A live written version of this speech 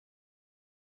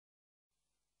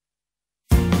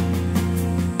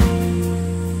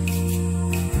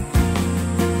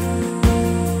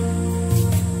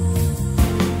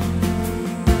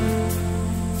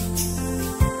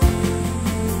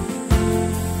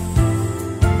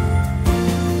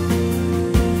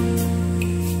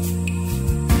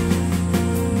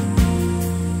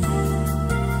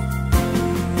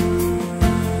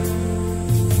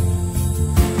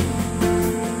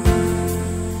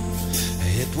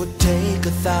would take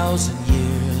 1,000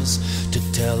 years to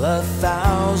tell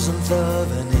 1,000th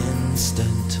of an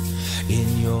instant in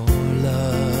your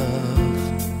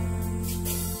love.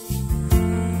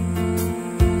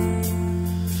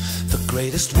 The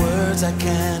greatest words I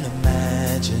can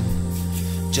imagine,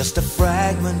 just a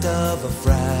fragment of a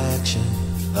fraction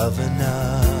of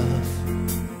enough.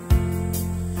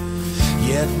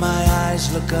 Yet my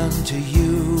eyes look unto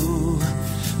you,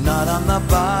 not on the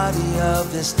body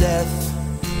of this death.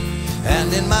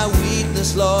 And in my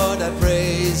weakness, Lord, I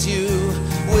praise you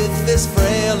with this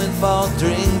frail and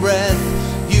faltering breath.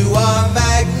 You are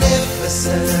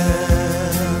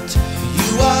magnificent,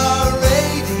 you are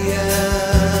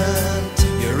radiant,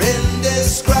 you're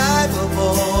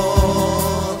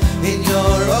indescribable in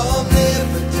your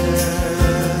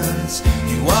omnipotence.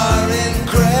 You are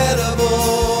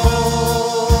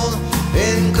incredible,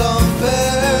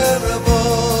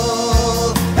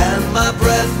 incomparable, and my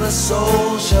breathless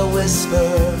soul shall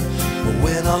whisper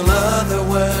when all other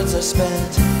words are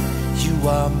spent, you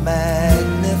are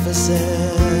magnificent.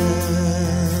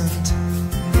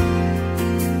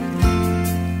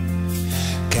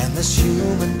 Can this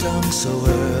human tongue so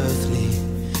earthly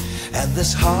and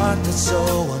this heart that's so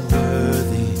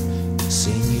unworthy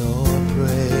sing your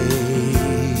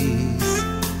praise?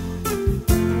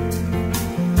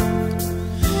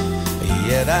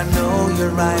 Yet I know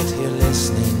you're right here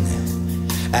listening,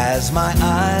 as my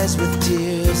eyes with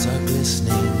tears are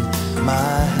glistening,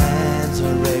 my hands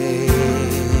are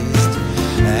raised,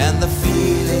 and the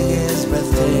feeling is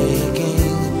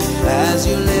breathtaking as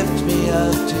you lift me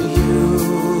up to you,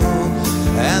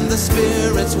 and the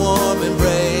Spirit's warm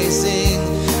embracing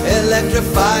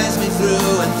electrifies me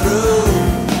through and through.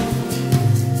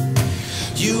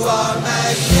 You are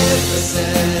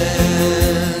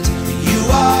magnificent, you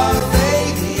are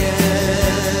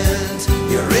radiant,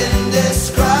 you're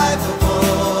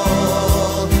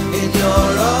indescribable in your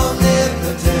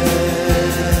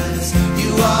omnipotence.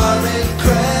 You are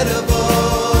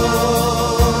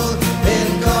incredible,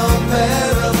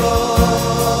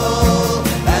 incomparable,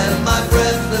 and my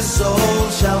breathless soul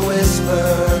shall whisper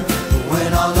when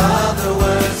all other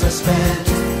words are spent,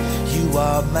 you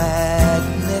are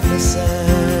magnificent.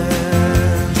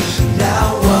 Now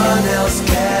what else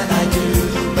can I do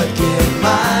but give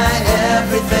my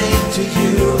everything to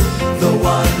you, the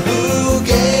one who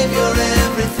gave your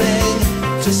everything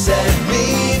to set me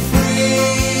free?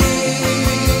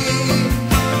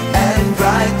 And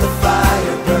bright the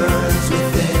fire burns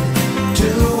within to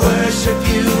worship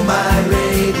you, my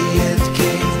radiant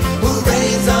King, who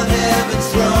reigns on heaven's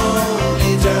throne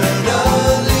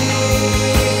eternally.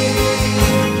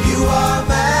 You are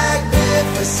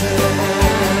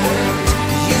magnificent,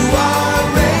 you are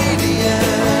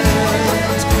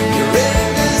radiant, you're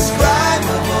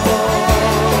indescribable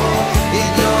in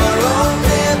your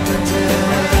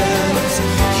omnipotence.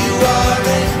 You are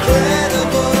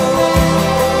incredible,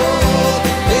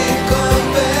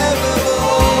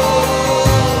 incomparable,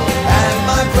 and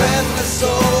my breathless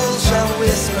soul shall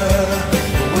whisper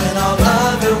when all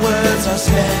other words are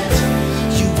spent,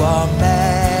 you are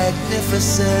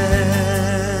magnificent.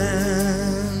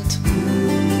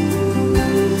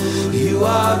 You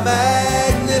are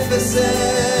magnificent.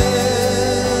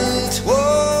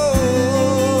 Whoa,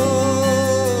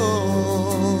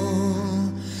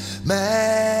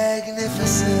 magnificent.